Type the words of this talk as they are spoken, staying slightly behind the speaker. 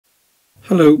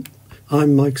Hello,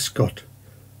 I'm Mike Scott,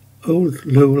 old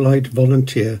low-light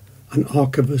volunteer and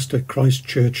archivist at Christ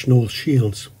Church, North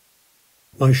Shields.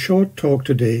 My short talk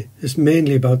today is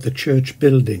mainly about the church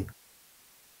building.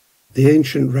 The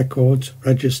ancient records,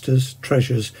 registers,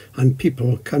 treasures and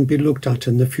people can be looked at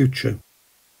in the future.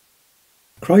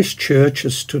 Christ Church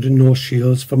has stood in North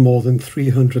Shields for more than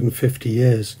 350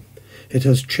 years. It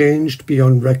has changed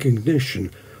beyond recognition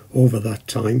over that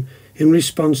time in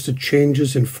response to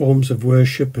changes in forms of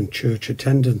worship and church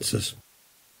attendances.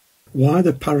 Why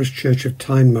the parish church of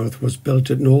Tynemouth was built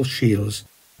at North Shields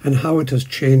and how it has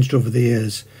changed over the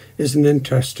years is an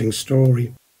interesting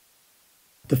story.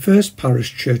 The first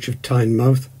parish church of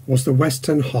Tynemouth was the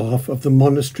western half of the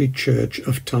monastery church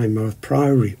of Tynemouth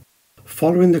Priory.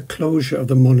 Following the closure of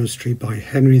the monastery by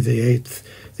Henry VIII,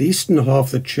 the eastern half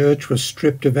of the church was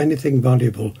stripped of anything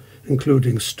valuable,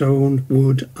 including stone,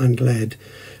 wood and lead,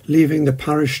 leaving the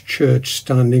parish church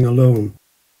standing alone.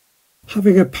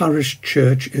 Having a parish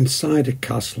church inside a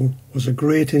castle was a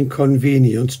great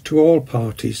inconvenience to all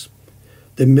parties.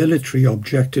 The military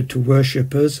objected to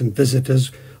worshippers and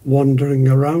visitors wandering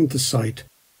around the site,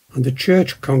 and the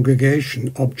church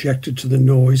congregation objected to the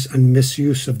noise and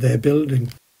misuse of their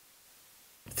building.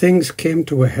 Things came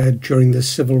to a head during the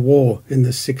Civil War in the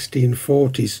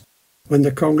 1640s, when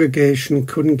the congregation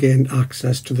couldn't gain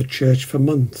access to the church for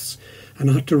months and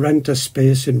had to rent a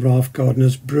space in Ralph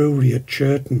Gardner's brewery at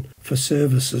Churton for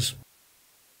services.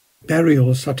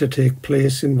 Burials had to take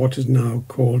place in what is now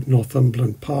called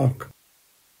Northumberland Park.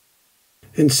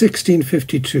 In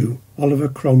 1652, Oliver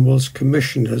Cromwell's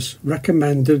commissioners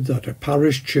recommended that a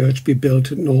parish church be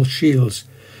built at North Shields,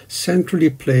 centrally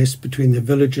placed between the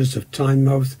villages of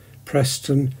Tynemouth,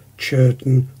 Preston,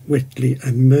 Churton, Whitley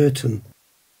and Merton.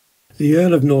 The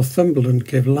Earl of Northumberland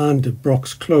gave land at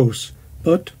Brock's Close,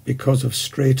 but because of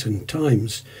straitened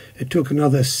times, it took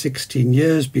another 16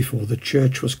 years before the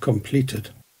church was completed.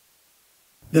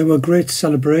 There were great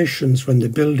celebrations when the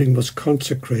building was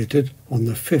consecrated on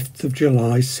the 5th of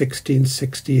July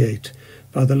 1668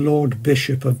 by the Lord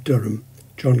Bishop of Durham,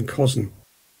 John Cosin.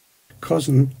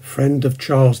 Cosin, friend of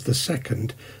Charles II,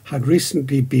 had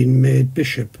recently been made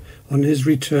bishop on his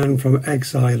return from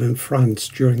exile in France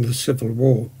during the Civil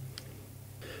War.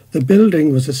 The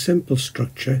building was a simple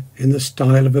structure in the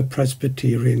style of a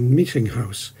Presbyterian meeting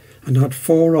house and had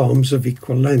 4 arms of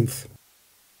equal length.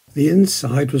 The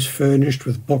inside was furnished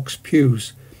with box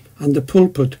pews and the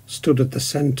pulpit stood at the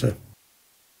centre.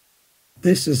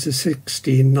 This is the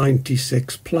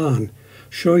 1696 plan,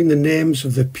 showing the names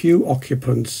of the pew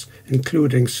occupants,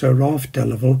 including Sir Ralph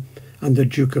Delaval and the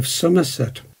Duke of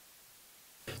Somerset.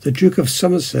 The Duke of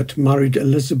Somerset married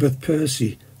Elizabeth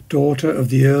Percy, daughter of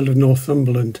the Earl of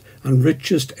Northumberland and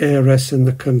richest heiress in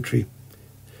the country.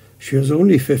 She was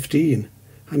only 15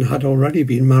 and had already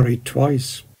been married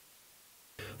twice.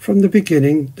 From the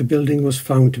beginning, the building was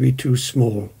found to be too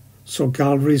small, so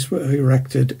galleries were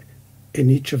erected in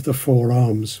each of the 4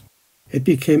 arms. It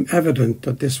became evident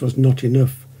that this was not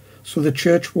enough, so the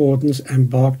church wardens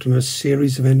embarked on a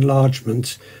series of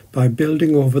enlargements by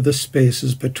building over the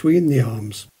spaces between the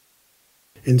arms.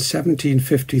 In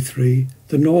 1753,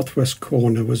 the northwest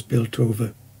corner was built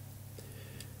over.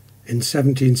 In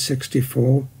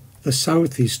 1764, the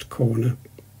southeast corner,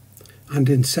 and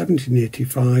in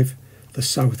 1785, the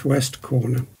southwest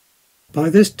corner.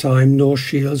 By this time, North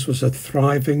Shields was a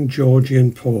thriving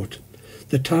Georgian port.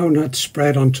 The town had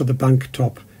spread onto the bank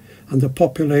top, and the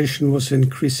population was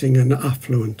increasing and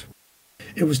affluent.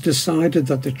 It was decided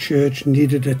that the church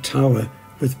needed a tower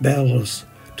with bells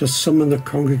to summon the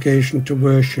congregation to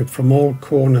worship from all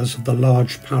corners of the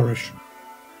large parish.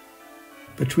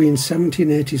 Between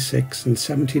 1786 and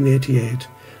 1788,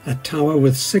 a tower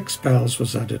with 6 bells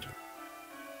was added.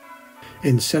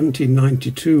 In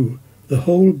 1792, the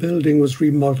whole building was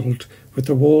remodelled, with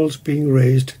the walls being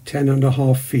raised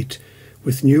 10.5 feet,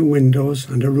 with new windows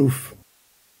and a roof.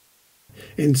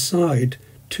 Inside,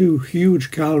 2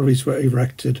 huge galleries were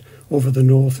erected over the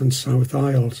north and south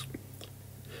aisles.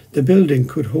 The building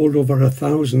could hold over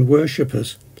 1,000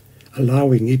 worshippers,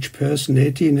 allowing each person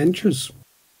 18 inches.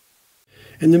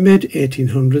 In the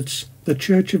mid-1800s, the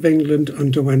Church of England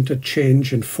underwent a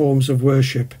change in forms of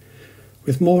worship,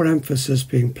 with more emphasis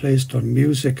being placed on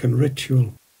music and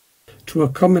ritual. To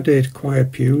accommodate choir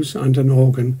pews and an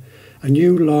organ, a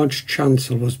new large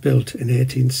chancel was built in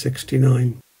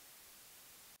 1869.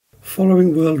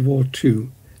 Following World War II,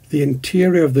 the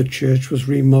interior of the church was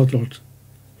remodelled.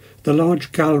 The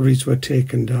large galleries were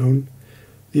taken down.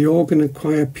 The organ and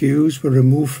choir pews were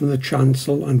removed from the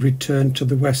chancel and returned to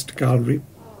the West Gallery.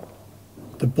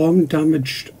 The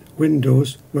bomb-damaged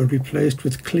windows were replaced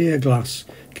with clear glass,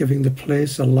 giving the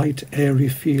place a light, airy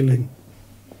feeling.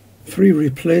 3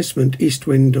 replacement east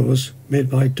windows, made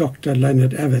by Dr.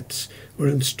 Leonard Evetts, were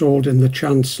installed in the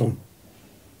chancel.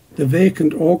 The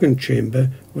vacant organ chamber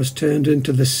was turned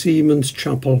into the Seaman's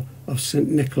Chapel of St.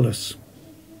 Nicholas.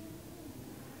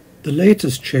 The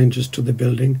latest changes to the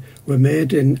building were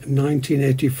made in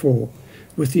 1984,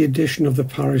 with the addition of the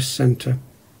parish centre.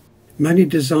 Many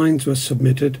designs were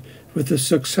submitted, with the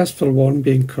successful one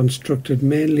being constructed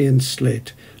mainly in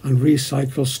slate and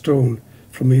recycled stone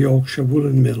from a Yorkshire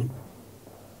woolen mill.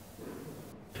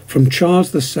 From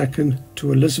Charles II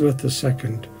to Elizabeth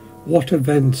II, what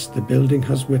events the building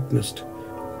has witnessed.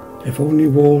 If only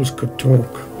walls could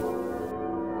talk.